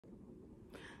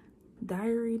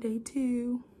Diary day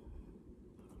 2.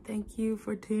 Thank you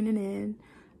for tuning in.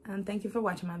 Thank you for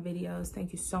watching my videos.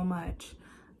 Thank you so much.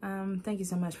 Thank you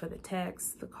so much for the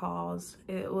texts, the calls.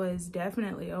 It was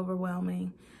definitely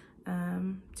overwhelming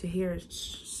to hear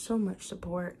so much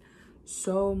support.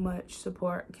 So much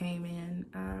support came in,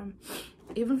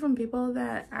 even from people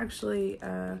that actually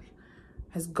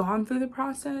has gone through the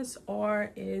process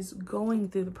or is going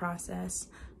through the process.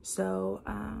 So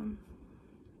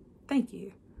thank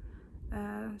you.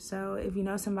 So if you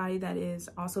know somebody that is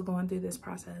also going through this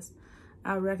process,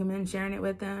 I would recommend sharing it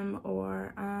with them,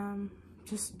 or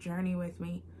just journey with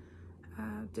me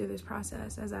through this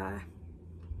process as I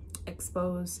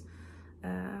expose,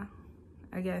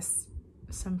 I guess,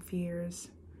 some fears,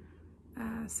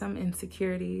 some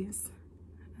insecurities,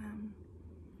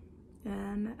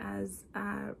 and as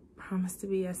I promise to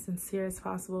be as sincere as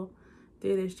possible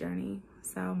through this journey.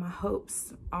 So my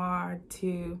hopes are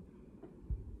to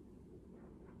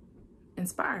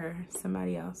inspire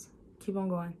somebody else. Keep on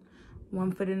going,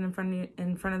 one foot in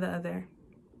front of the other.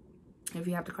 If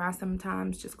you have to cry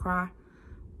sometimes, just cry,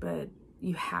 but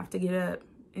you have to get up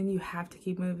and you have to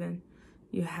keep moving.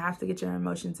 You have to get your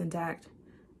emotions intact,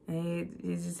 and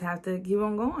you just have to keep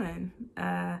on going.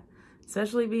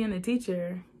 Especially being a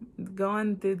teacher,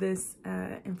 going through this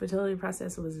infertility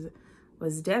process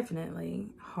was definitely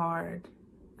hard,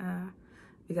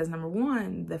 because number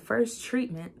one, the first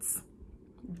treatments,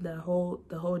 the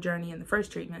whole journey and the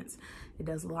first treatments, it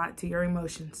does a lot to your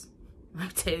emotions. I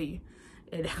tell you,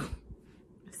 it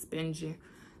spins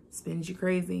you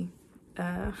crazy.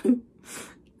 I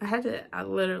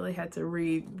literally had to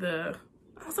read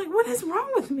I was like, what is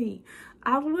wrong with me?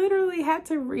 I literally had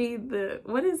to read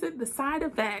the side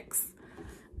effects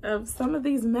of some of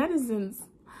these medicines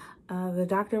the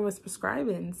doctor was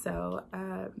prescribing. So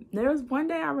there was one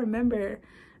day I remember,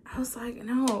 I was like,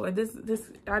 no, I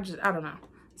don't know.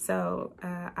 So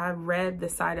I read the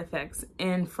side effects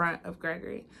in front of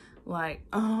Gregory, like,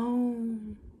 oh,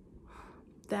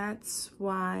 that's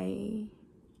why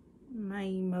my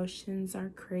emotions are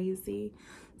crazy.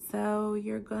 So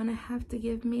you're gonna have to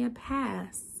give me a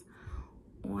pass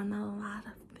on a lot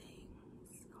of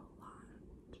things.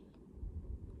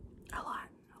 A lot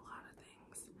of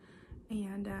things.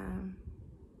 And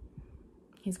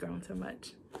he's grown so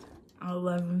much. I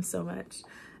love him so much.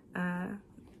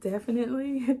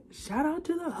 Definitely shout out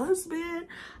to the husband.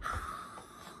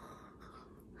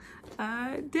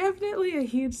 Definitely a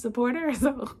huge supporter.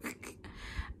 So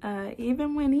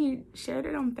even when he shared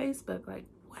it on Facebook, like,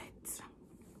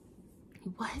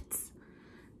 what?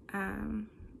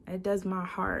 It does my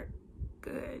heart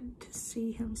good to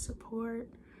see him support,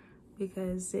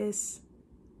 because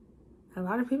a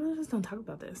lot of people just don't talk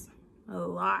about this. A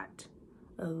lot.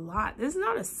 This is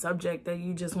not a subject that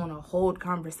you just want to hold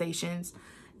conversations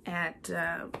at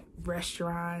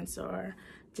restaurants or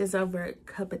just over a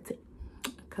cup of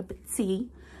tea.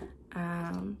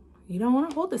 You don't want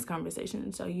to hold this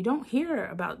conversation, so you don't hear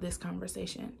about this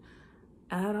conversation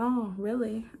at all,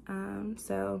 really.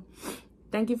 So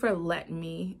thank you for letting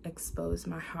me expose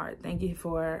my heart. Thank you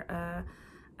for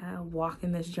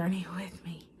walking this journey with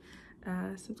me.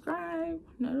 Subscribe,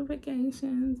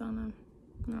 notifications on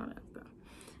all that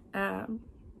stuff.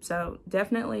 So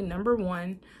definitely number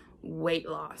 1, weight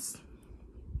loss.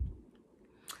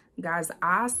 Guys,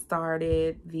 I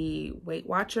started the Weight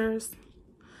Watchers.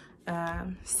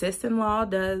 Sis-in-law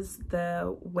does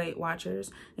the Weight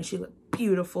Watchers, and she looked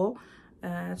beautiful.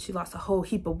 She lost a whole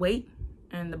heap of weight,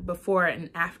 and the before and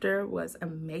after was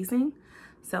amazing.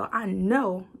 So I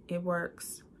know it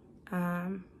works.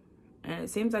 And it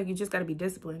seems like you just got to be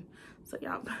disciplined. So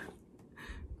y'all,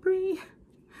 breathe.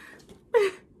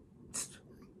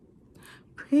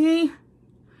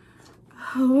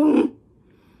 Oh,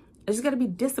 I just got to be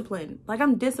disciplined. Like,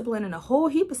 I'm disciplined in a whole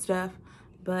heap of stuff,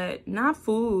 but not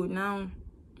food. No,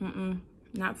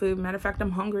 not food. Matter of fact,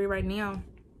 I'm hungry right now.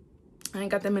 I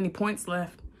ain't got that many points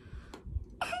left.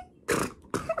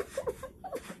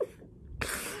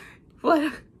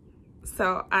 What?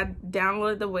 So I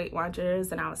downloaded the Weight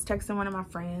Watchers, and I was texting one of my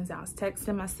friends. I was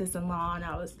texting my sister-in-law, and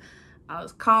I was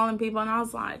calling people, and I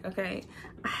was like, okay,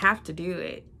 I have to do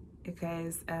it,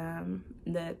 because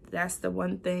that's the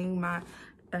one thing my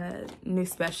new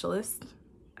specialist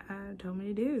told me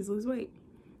to do, is lose weight.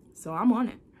 So I'm on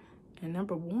it. And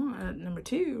number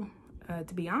two,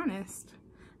 to be honest,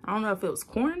 I don't know if it was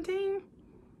quarantine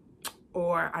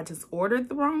or I just ordered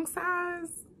the wrong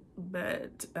size,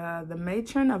 but the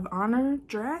matron of honor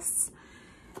dress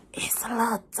is a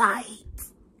little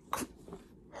tight.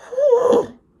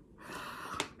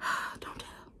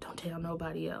 Don't tell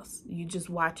nobody else. You just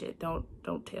watch it. Don't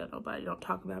tell nobody. Don't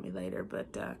talk about me later.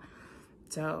 But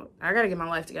So I gotta get my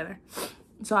life together.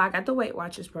 So I got the Weight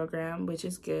Watchers program, which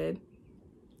is good.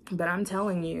 But I'm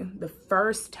telling you, the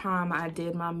first time I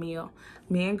did my meal,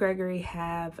 me and Gregory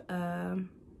have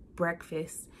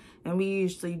breakfast, and we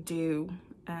usually do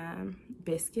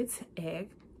biscuits, egg,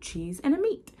 cheese, and a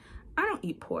meat. I don't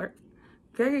eat pork.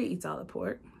 Gregory eats all the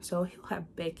pork, so he'll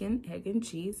have bacon, egg, and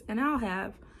cheese, and I'll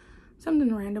have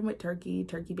something random with turkey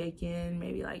bacon,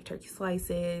 maybe like turkey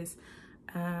slices.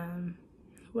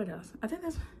 What else? I think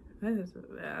that's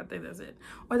it.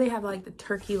 Or they have like the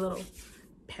turkey little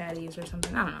patties or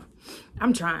something. I don't know.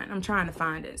 I'm trying to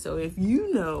find it. So if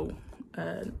you know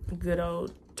a good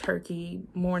old turkey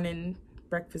morning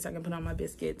breakfast I can put on my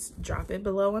biscuits, drop it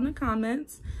below in the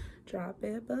comments. Drop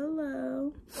it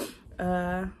below.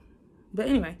 But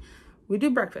anyway, we do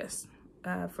breakfast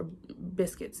for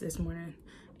biscuits this morning.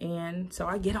 And so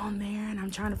I get on there and I'm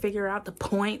trying to figure out the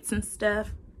points and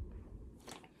stuff.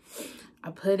 I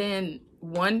put in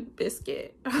 1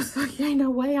 biscuit. I was like, ain't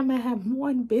no way I'm gonna have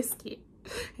 1 biscuit.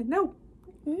 And no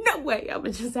way I'm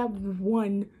gonna just have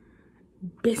 1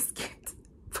 biscuit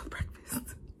for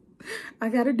breakfast. I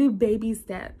gotta do baby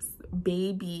steps.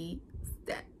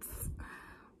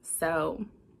 So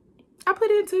I put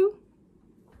in 2.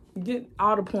 Get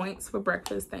all the points for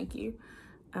breakfast, thank you.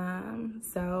 And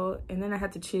then I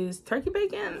had to choose turkey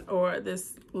bacon or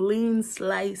this lean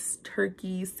sliced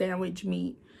turkey sandwich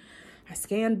meat. I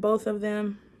scanned both of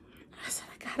them. I said,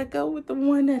 I gotta go with the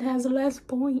one that has less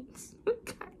points.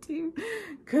 Got to,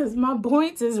 because my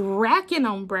points is racking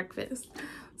on breakfast.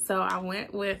 So I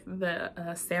went with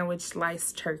the sandwich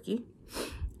sliced turkey.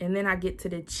 And then I get to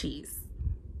the cheese.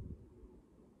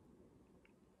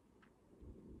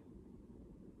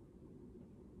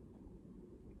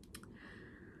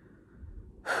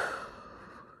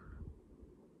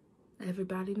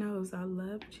 Everybody knows I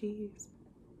love cheese.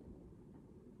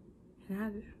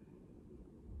 And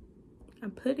I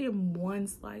put in 1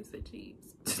 slice of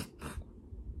cheese.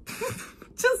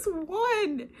 Just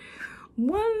 1.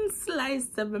 1 slice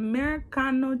of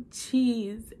Americano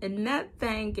cheese. And that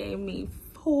thing gave me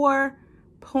 4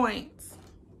 points.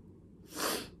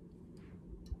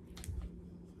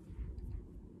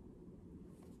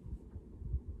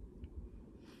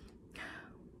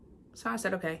 So I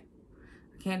said, okay.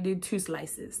 Can't do 2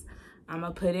 slices. I'm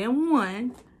gonna put in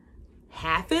 1,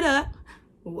 half it up,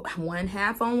 1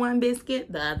 half on 1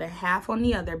 biscuit, the other half on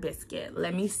the other biscuit.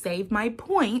 Let me save my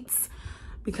points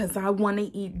because I want to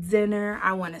eat dinner.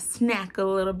 I want to snack a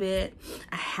little bit.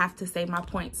 I have to save my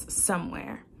points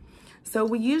somewhere. So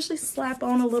we usually slap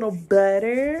on a little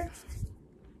butter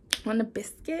on the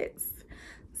biscuits.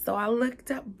 So I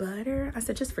looked up butter. I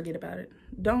said, just forget about it.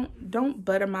 Don't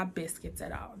butter my biscuits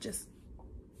at all. Just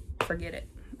forget it.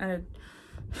 But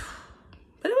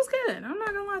it was good. I'm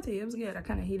not gonna lie to you, it was good. I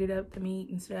kind of heated up the meat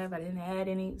and stuff. I didn't add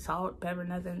any salt, pepper,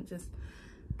 nothing.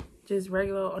 Just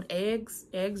regular old eggs.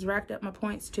 Eggs racked up my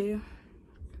points too.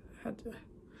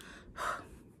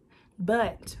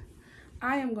 But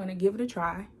I am gonna give it a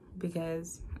try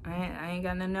because I ain't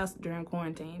got nothing else during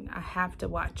quarantine. I have to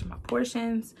watch my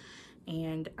portions,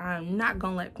 and I'm not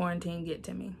gonna let quarantine get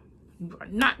to me. You are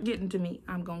not getting to me.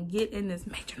 I'm gonna get in this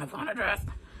major Nirvana dress.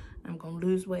 I'm gonna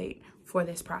lose weight for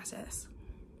this process,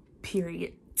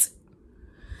 period.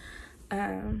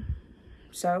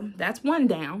 So that's 1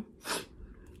 down.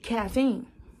 Caffeine.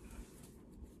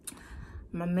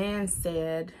 My man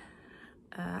said,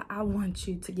 I want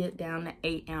you to get down to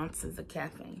 8 ounces of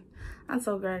caffeine. I'm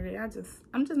so Gregory, I'm just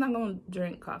not gonna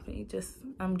drink coffee.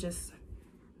 I'm just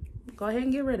go ahead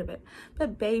and get rid of it.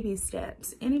 But baby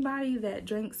steps. Anybody that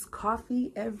drinks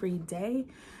coffee every day,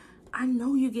 I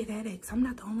know you get headaches. I'm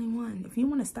not the only one. If you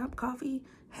want to stop coffee,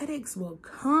 headaches will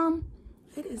come.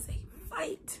 It is a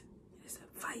fight. It is a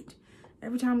fight.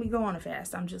 Every time we go on a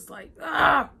fast, I'm just like,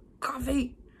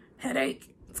 coffee,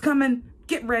 headache, it's coming.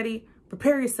 Get ready.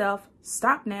 Prepare yourself.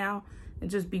 Stop now and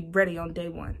just be ready on day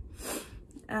 1.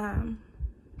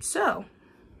 So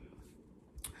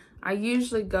I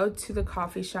usually go to the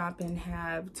coffee shop and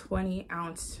have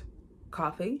 20-ounce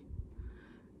coffee.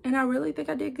 And I really think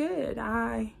I did good.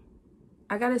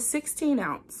 I got a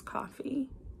 16-ounce coffee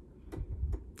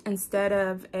instead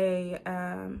of a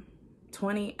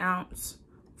 20-ounce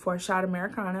 4-shot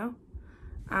Americano.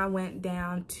 I went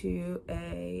down to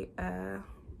a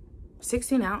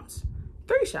 16-ounce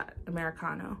 3-shot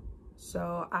Americano.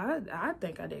 So I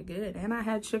think I did good. And I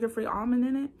had sugar-free almond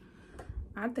in it.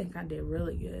 I think I did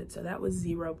really good. So that was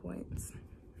 0 points.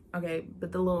 Okay,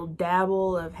 but the little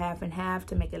dabble of half and half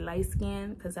to make it light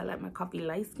skin, because I like my coffee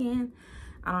light skin.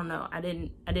 I don't know. I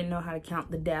didn't know how to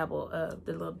count the dabble of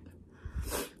the little.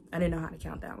 I didn't know how to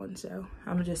count that one. So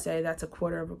I'm gonna just say that's a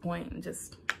 1/4 of a point and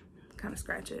just kind of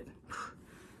scratch it.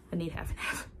 I need half and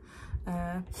half.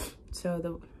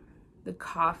 So the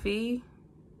caffeine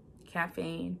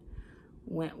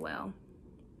went well.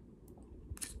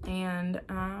 And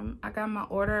I got my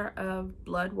order of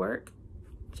blood work,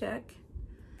 check.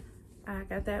 I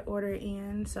got that order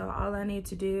in, so all I need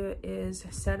to do is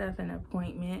set up an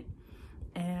appointment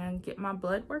and get my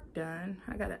blood work done.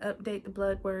 I gotta update the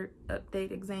blood work,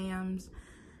 update exams,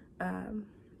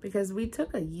 because we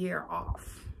took a year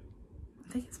off.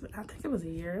 I think it was a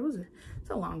year. It's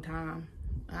a long time.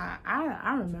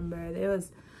 I remember it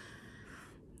was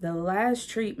the last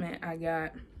treatment I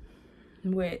got,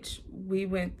 which we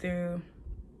went through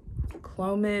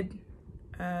Clomid,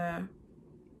 and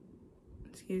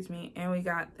we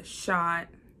got the shot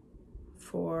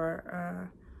for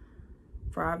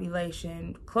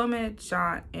ovulation, Clomid,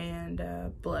 shot, and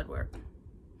blood work.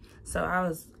 So I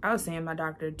was seeing my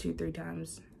doctor 2-3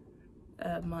 times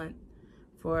a month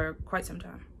for quite some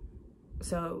time.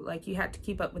 So like you had to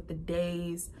keep up with the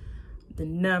days, the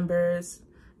numbers.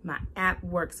 My app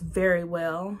works very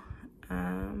well.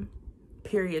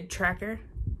 Period tracker.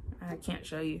 I can't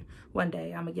show you. One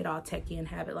day I'm gonna get all techie and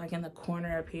have it like in the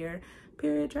corner up here.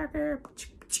 Period tracker,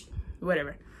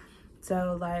 whatever.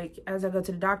 So like as I go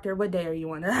to the doctor, what day are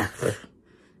you on?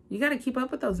 You got to keep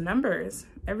up with those numbers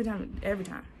every time.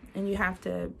 And you have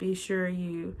to be sure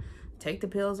you take the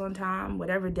pills on time,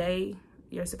 whatever day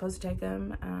you're supposed to take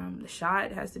them. The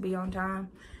shot has to be on time.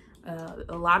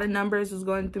 A lot of numbers was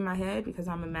going through my head because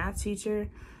I'm a math teacher.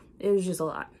 It was just a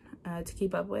lot to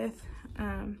keep up with.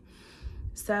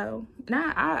 So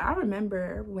now I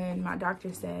remember when my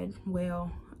doctor said,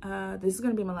 well, this is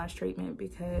going to be my last treatment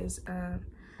because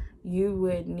you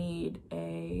would need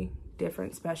a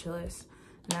different specialist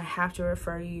and I have to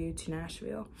refer you to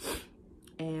Nashville.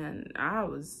 And I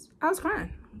was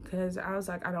crying because I was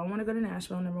like, I don't want to go to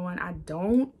Nashville. Number one, I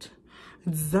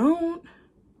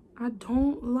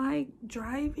don't like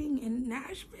driving in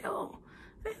Nashville.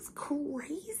 That's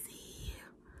crazy.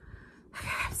 I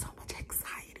have so much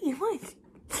anxiety. Like,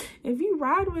 if you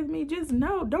ride with me, just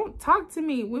know, don't talk to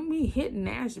me when we hit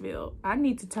Nashville. I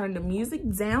need to turn the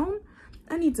music down.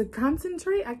 I need to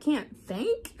concentrate. I can't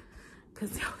think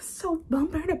because it was so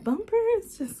bumper to bumper.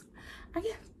 It's just, I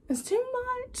guess it's too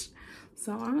much.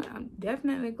 So I'm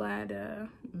definitely glad I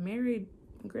married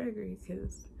Gregory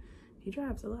because he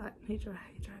drives a lot. He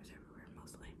drives everywhere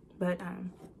mostly. But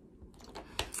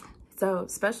so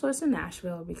specialist in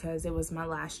Nashville because it was my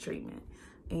last treatment.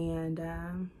 And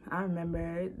I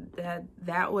remember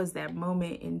that was that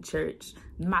moment in church,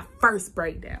 my first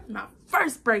breakdown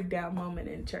moment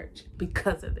in church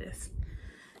because of this.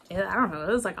 And I don't know,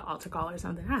 it was like an altar call or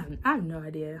something. I have no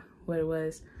idea what it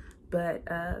was, but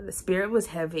the spirit was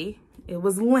heavy. It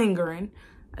was lingering.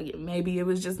 Maybe it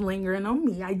was just lingering on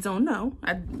me. I don't know.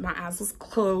 My eyes was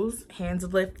closed, hands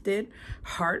lifted,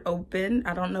 heart open.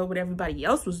 I don't know what everybody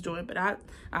else was doing, but I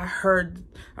heard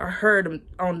him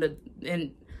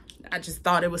and I just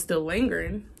thought it was still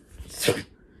lingering.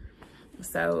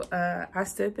 So I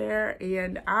stood there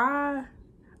and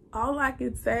all I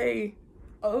could say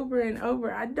over and over,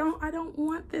 I don't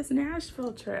want this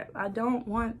Nashville trip. I don't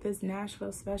want this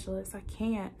Nashville specialist. I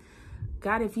can't.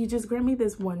 God, if you just grant me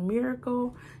this one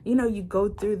miracle, you know, you go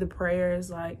through the prayers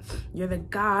like you're the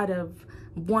God of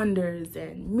wonders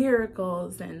and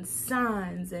miracles and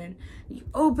signs, and you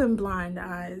open blind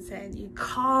eyes and you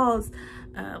cause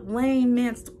lame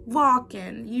men to walk,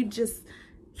 and you're just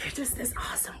this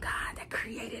awesome God that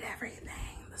created everything,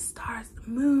 the stars, the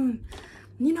moon,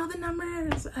 you know, the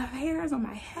numbers of hairs on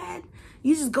my head.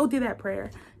 You just go through that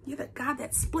prayer. You're the God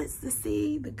that splits the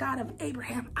sea, the God of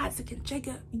Abraham, Isaac, and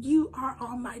Jacob. You are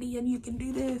almighty and you can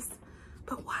do this,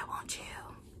 but why won't you?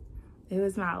 It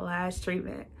was my last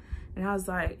treatment. And I was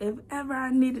like, if ever I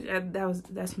needed,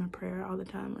 that's my prayer all the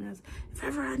time. When if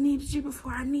ever I needed you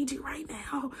before, I need you right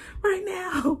now.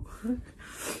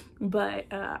 But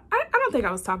I don't think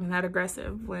I was talking that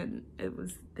aggressive when it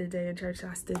was the day in church.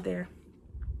 I stood there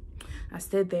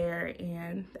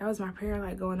and that was my prayer,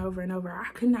 like going over and over. I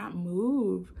could not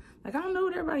move. Like, I don't know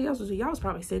what everybody else was doing. Y'all was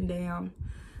probably sitting down,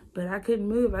 but I couldn't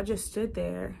move. I just stood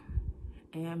there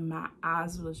and my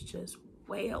eyes was just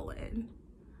wailing.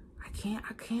 I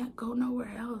can't go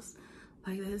nowhere else.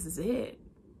 Like, this is it.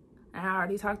 And I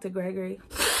already talked to Gregory.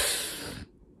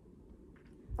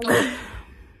 I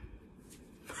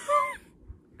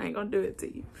ain't gonna do it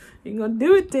to you. Ain't gonna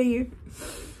do it to you.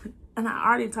 And I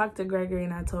already talked to Gregory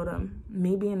and I told him,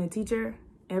 me being a teacher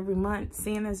every month,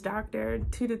 seeing this doctor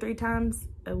 2 to 3 times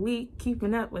a week,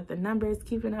 keeping up with the numbers,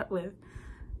 keeping up with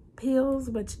pills,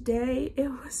 but today it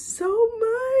was so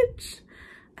much.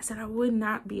 I said I would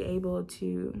not be able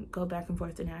to go back and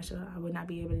forth to Nashville. I would not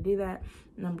be able to do that.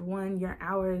 Number one, your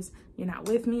hours, you're not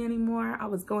with me anymore. I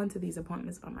was going to these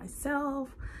appointments by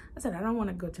myself. I said, I don't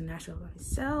want to go to Nashville by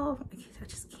myself. I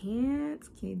just can't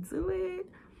do it.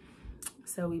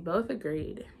 So we both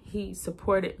agreed. He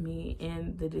supported me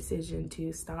in the decision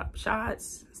to stop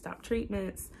shots, stop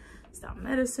treatments, stop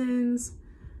medicines,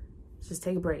 just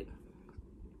take a break.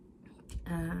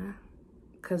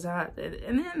 They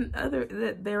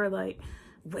were like,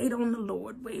 wait on the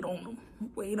Lord, wait on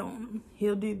him.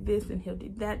 He'll do this and he'll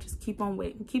do that. Just keep on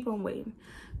waiting.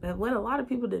 But what a lot of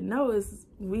people didn't know is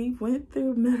we went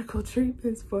through medical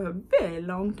treatments for a very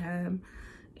long time.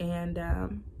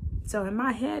 And so in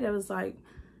my head, it was like,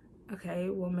 okay,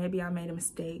 well, maybe I made a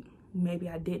mistake. Maybe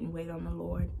I didn't wait on the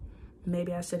Lord.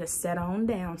 Maybe I should have sat on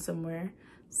down somewhere,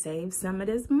 saved some of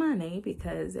this money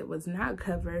because it was not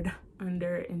covered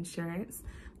under insurance.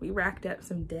 We racked up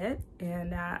some debt,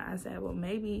 and I said, well,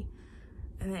 maybe,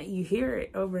 and then you hear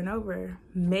it over and over,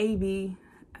 maybe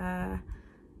I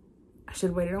should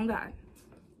have waited on God.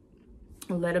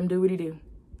 Let him do what he do.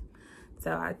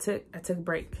 So I took a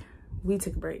break. We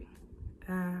took a break.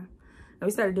 And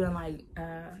we started doing like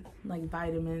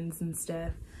vitamins and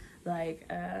stuff, like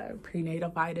prenatal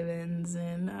vitamins,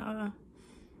 and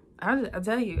I'll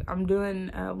tell you, I'm doing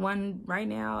one right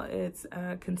now. It's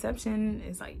conception.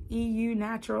 It's like EU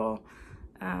natural.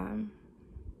 I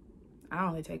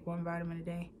only take one vitamin a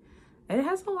day. It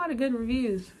has a lot of good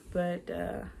reviews, but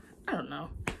I don't know.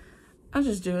 I'm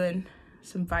just doing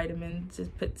some vitamins,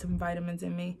 just put some vitamins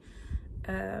in me.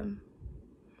 I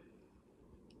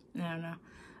don't know.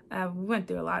 We went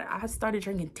through a lot. I started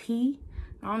drinking tea.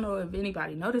 I don't know if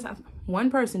anybody noticed. One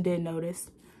person did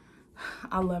notice.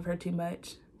 I love her too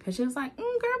much. Because she was like, girl,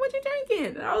 what you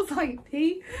drinking? And I was like,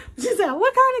 tea? She said,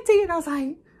 what kind of tea? And I was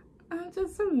like,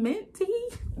 just some mint tea.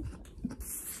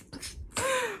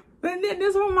 But then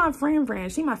this one, my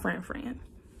friend. She my friend.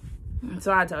 And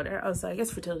so I told her, I was like, it's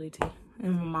fertility tea.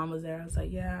 And my mom was there. I was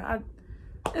like, yeah,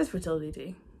 it's fertility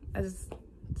tea. Just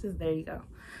there you go.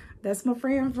 That's my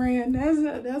friend.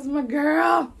 That's my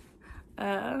girl.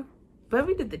 But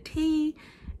we did the tea.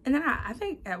 And then I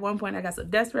think at one point I got so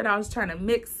desperate, I was trying to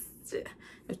mix.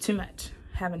 It's too much.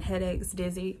 Having headaches,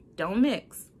 dizzy, don't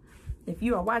mix. If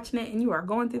you are watching it and you are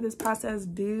going through this process,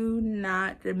 do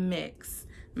not mix.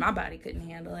 My body couldn't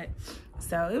handle it.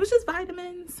 So it was just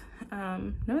vitamins.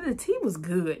 No, the tea was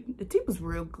good. The tea was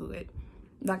real good.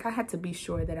 Like, I had to be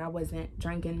sure that I wasn't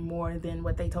drinking more than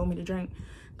what they told me to drink,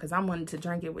 because I wanted to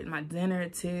drink it with my dinner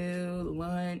too,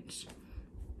 lunch.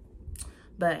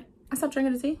 But I stopped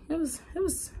drinking the tea. It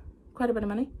was quite a bit of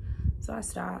money, so I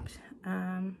stopped.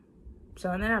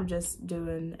 And then I'm just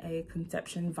doing a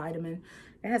conception vitamin.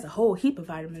 It has a whole heap of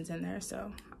vitamins in there,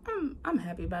 so I'm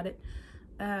happy about it.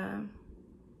 But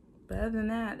other than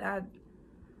that,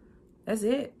 that's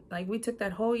it. Like, we took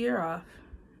that whole year off.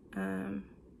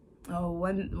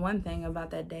 One thing about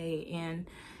that day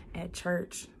at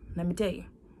church, let me tell you,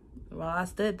 while I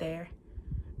stood there,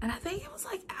 and I think it was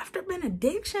like after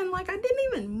benediction, like I didn't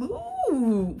even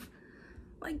move.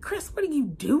 Like, Chris, what are you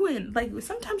doing? Like,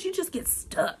 sometimes you just get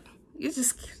stuck. You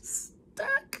just get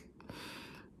stuck.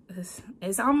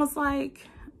 It's almost like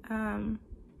I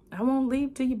won't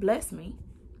leave till you bless me.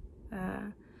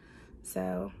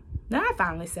 So now I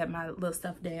finally set my little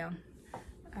stuff down.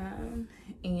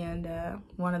 And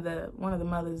one of the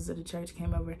mothers of the church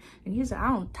came over, and he said, I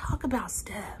don't talk about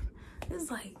stuff. It's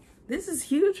like, this is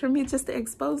huge for me just to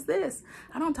expose this.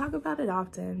 I don't talk about it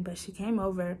often, but she came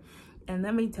over, and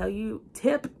let me tell you,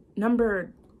 tip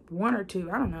number 1 or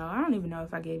 2, I don't know. I don't even know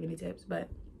if I gave any tips, but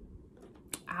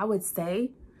I would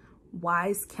say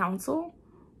wise counsel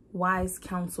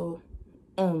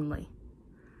only.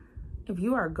 If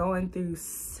you are going through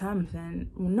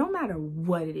something, no matter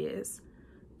what it is,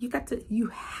 you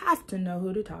have to know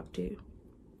who to talk to.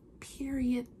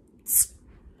 Period.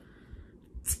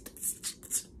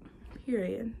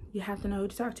 Period. You have to know who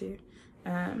to talk to.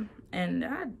 And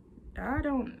I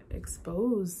don't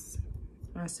expose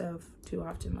myself too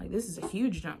often. Like, this is a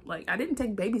huge jump. Like, I didn't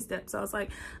take baby steps. I was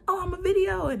like, oh, I'm a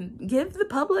video and give the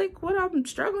public what I'm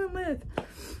struggling with.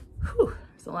 Whew,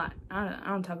 it's a lot. I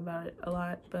don't talk about it a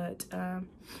lot, but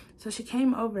so she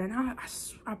came over, and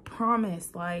I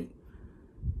promise, like,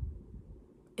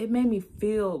 it made me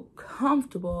feel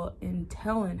comfortable in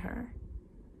telling her.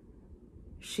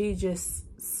 She just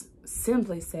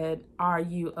simply said, are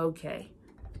you okay?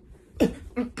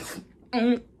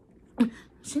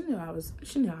 She knew I was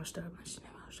struggling.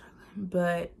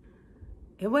 But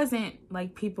it wasn't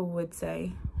like people would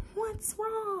say, what's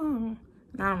wrong?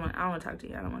 I don't want to talk to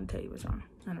you. I don't want to tell you what's wrong.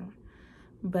 I don't.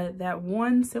 But that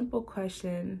one simple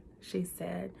question, she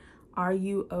said, "Are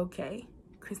you okay?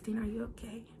 Christine, are you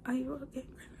okay? Are you okay?"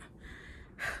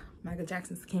 Michael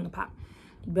Jackson's the king of pop.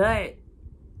 But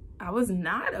I was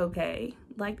not okay.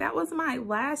 Like, that was my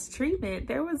last treatment.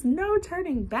 There was no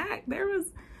turning back.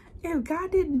 If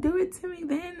God didn't do it to me,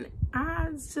 then I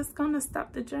was just gonna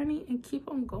stop the journey and keep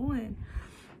on going.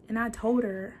 And I told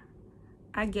her,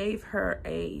 I gave her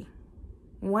a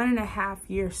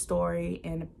 1.5-year story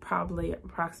in probably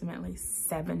approximately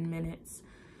 7 minutes,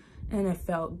 and it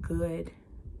felt good.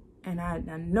 And I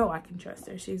know I can trust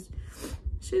her. She's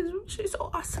so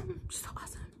awesome. She's so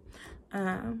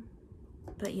awesome.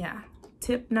 But yeah,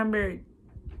 tip number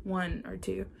 1 or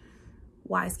 2,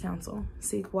 wise counsel.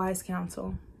 Seek wise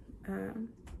counsel.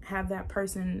 Have that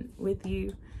person with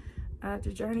you,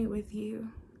 to journey with you,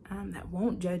 that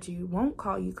won't judge you, won't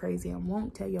call you crazy, and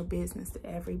won't tell your business to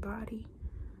everybody.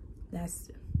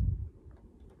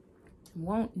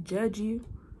 Won't judge you,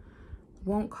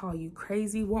 won't call you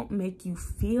crazy, won't make you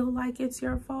feel like it's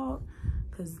your fault,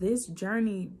 because this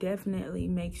journey definitely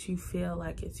makes you feel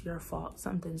like it's your fault.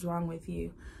 Something's wrong with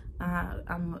you.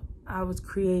 I was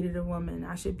created a woman.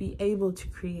 I should be able to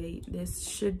create. This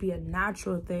should be a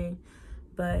natural thing,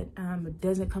 but it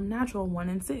doesn't come natural 1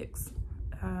 in 6.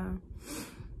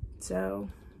 So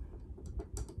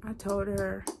I told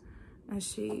her, and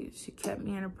she kept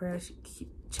me in her prayer. She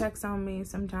checks on me.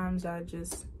 Sometimes I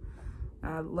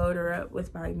load her up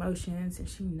with my emotions, and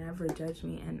she never judged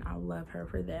me, and I love her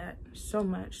for that so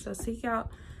much. So seek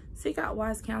out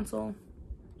wise counsel.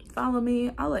 Follow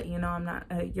me. I'll let you know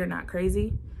you're not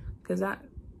crazy, because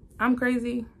I'm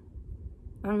crazy.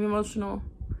 I'm emotional,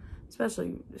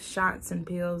 especially shots and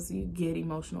pills. You get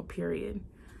emotional, period.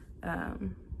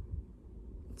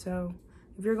 So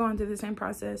if you're going through the same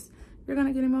process, you're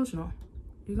gonna get emotional.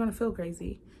 You're gonna feel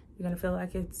crazy. You're gonna feel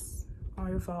like it's all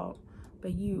your fault.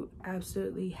 But you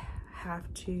absolutely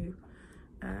have to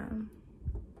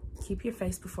keep your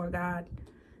face before God,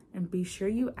 and be sure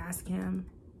you ask him.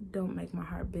 Don't make my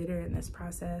heart bitter in this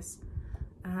process.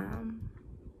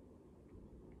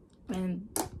 And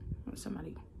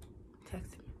somebody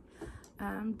texted me.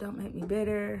 Don't make me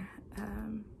bitter.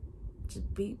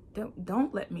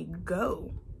 Don't let me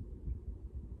go.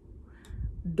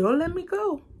 Don't let me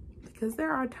go. Because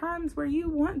there are times where you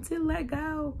want to let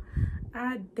go.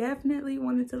 I definitely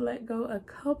wanted to let go a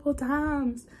couple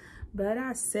times, but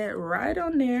I sat right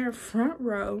on there, front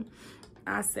row.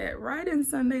 I sat right in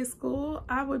Sunday school.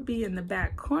 I would be in the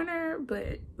back corner,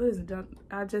 but listen,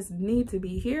 I just need to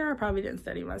be here. I probably didn't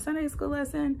study my Sunday school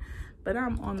lesson, but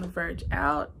I'm on the verge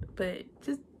out. But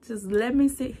just let me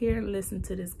sit here and listen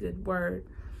to this good word.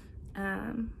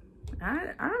 I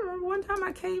remember one time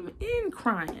I came in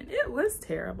crying. It was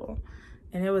terrible,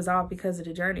 and it was all because of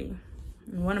the journey.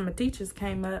 And one of my teachers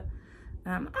came up.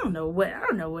 I don't know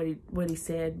what he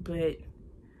said, but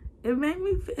it made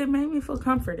me feel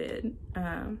comforted,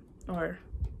 or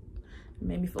it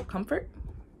made me feel comfort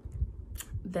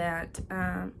that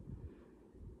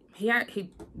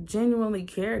he genuinely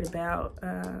cared about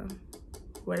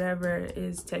whatever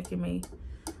is taking me,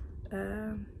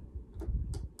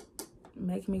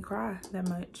 making me cry that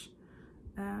much.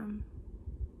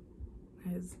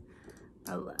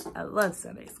 I love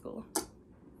Sunday school,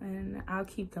 and I'll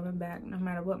keep coming back no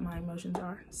matter what my emotions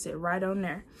are. Sit right on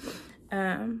there.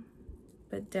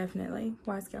 But definitely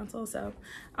wise counsel. So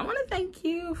I want to thank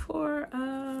you for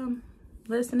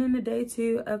listening to day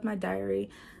 2 of my diary.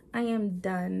 I am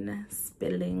done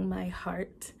spilling my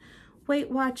heart. Weight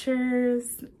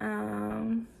Watchers,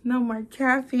 no more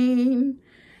caffeine,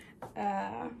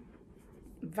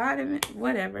 vitamin,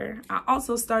 whatever. I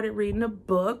also started reading a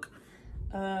book.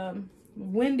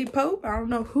 Wendy Pope, I don't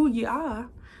know who you are,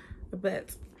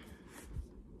 but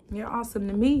you're awesome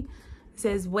to me. It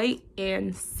says Wait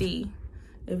and See.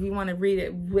 If you want to read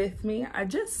it with me, I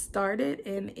just started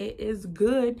and it is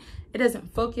good. It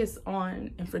doesn't focus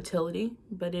on infertility,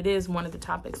 but it is one of the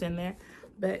topics in there.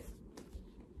 But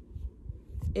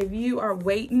if you are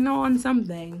waiting on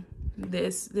something,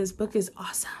 this book is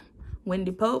awesome.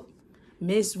 Wendy Pope,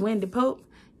 Miss Wendy Pope,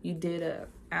 you did a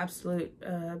absolute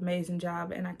amazing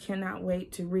job, and I cannot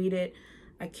wait to read it.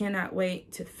 I cannot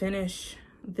wait to finish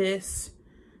this.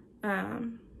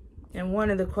 And one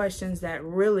of the questions that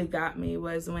really got me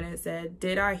was when it said,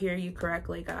 "Did I hear you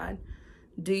correctly, God?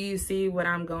 Do you see what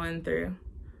I'm going through?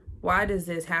 Why does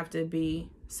this have to be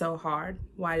so hard?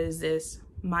 Why is this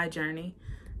my journey?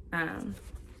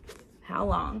 How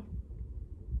long?"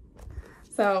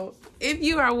 So if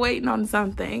you are waiting on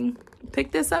something,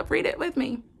 pick this up, read it with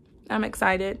me. I'm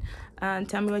excited.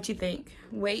 Tell me what you think.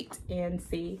 Wait and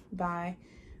See by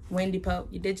Wendy Pope.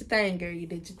 You did your thing, girl. You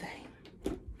did your thing.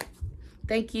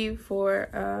 thank you for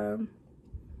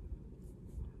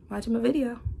watching my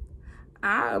video.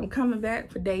 I'm coming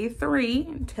back for day 3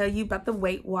 and tell you about the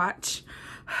Weight Watch,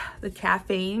 the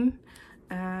caffeine,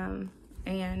 and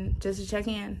just to check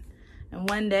in. And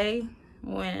one day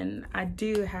when I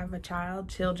do have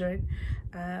children,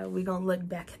 we're gonna look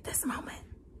back at this moment.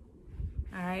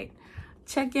 All right,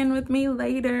 check in with me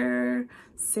later.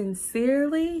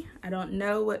 Sincerely, I don't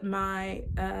know what my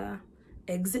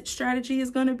exit strategy is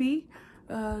gonna be.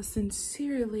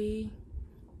 Sincerely,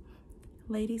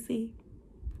 Lady C.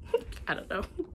 I don't know.